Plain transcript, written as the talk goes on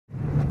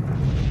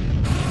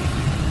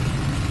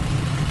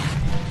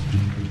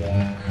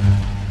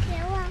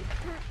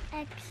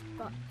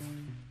spots.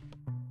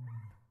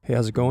 Hey,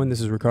 how's it going?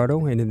 This is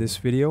Ricardo, and in this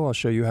video I'll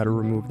show you how to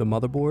remove the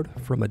motherboard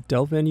from a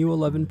Dell Venue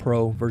 11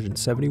 Pro version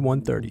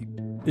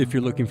 7130. If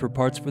you're looking for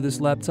parts for this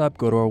laptop,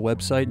 go to our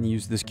website and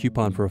use this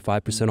coupon for a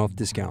 5% off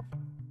discount.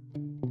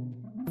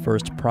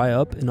 First, pry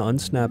up and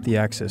unsnap the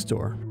access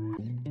door.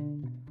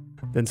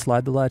 Then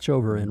slide the latch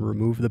over and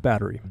remove the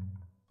battery.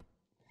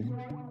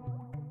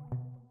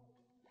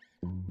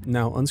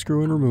 Now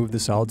unscrew and remove the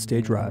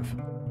solid-state drive.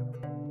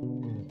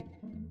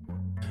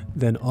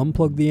 Then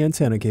unplug the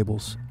antenna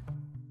cables.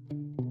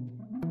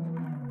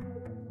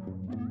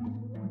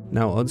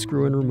 Now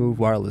unscrew and remove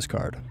wireless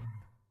card.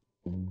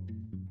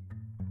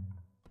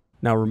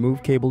 Now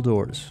remove cable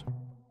doors.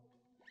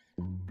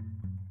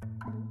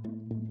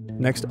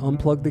 Next,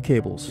 unplug the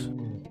cables.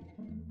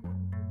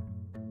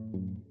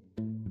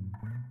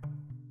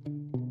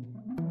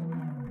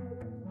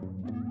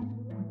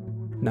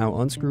 Now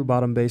unscrew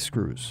bottom base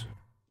screws.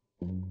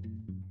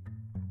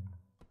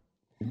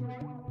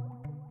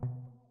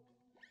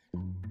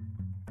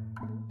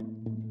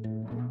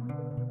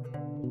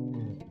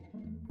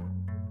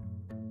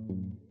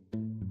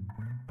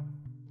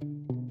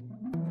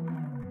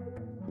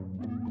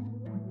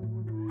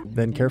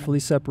 Then carefully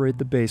separate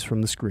the base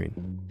from the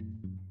screen.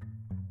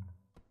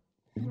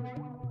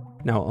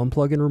 Now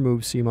unplug and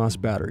remove CMOS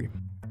battery.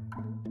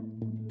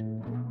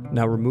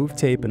 Now remove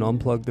tape and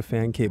unplug the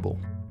fan cable.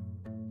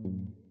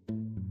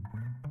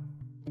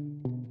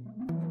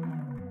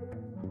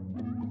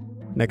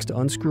 Next,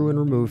 unscrew and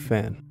remove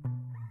fan.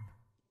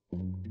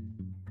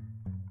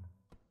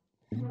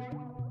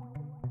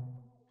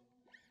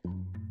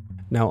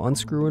 Now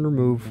unscrew and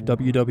remove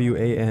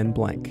WWAN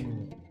blank.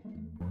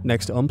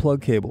 Next,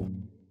 unplug cable.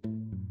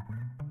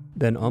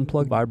 Then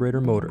unplug vibrator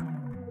motor.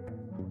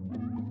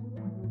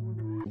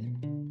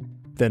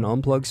 Then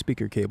unplug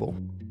speaker cable.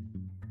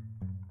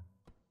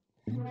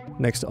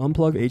 Next,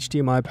 unplug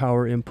HDMI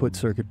power input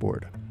circuit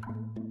board.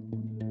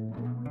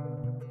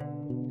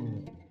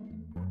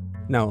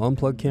 Now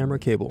unplug camera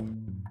cable.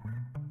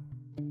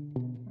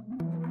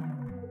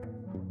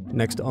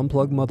 Next,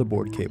 unplug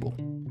motherboard cable.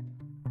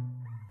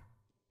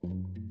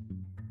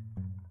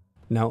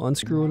 Now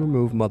unscrew and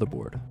remove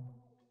motherboard.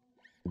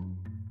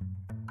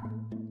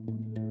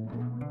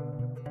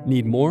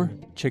 Need more?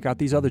 Check out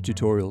these other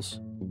tutorials.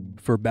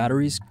 For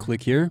batteries,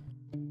 click here.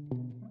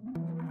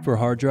 For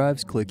hard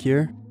drives, click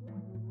here.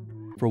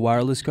 For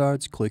wireless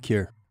cards, click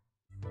here.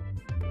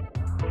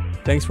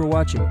 Thanks for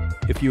watching.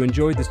 If you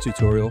enjoyed this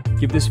tutorial,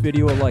 give this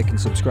video a like and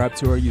subscribe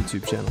to our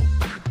YouTube channel.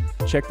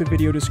 Check the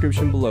video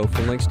description below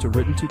for links to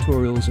written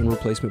tutorials and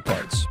replacement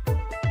parts.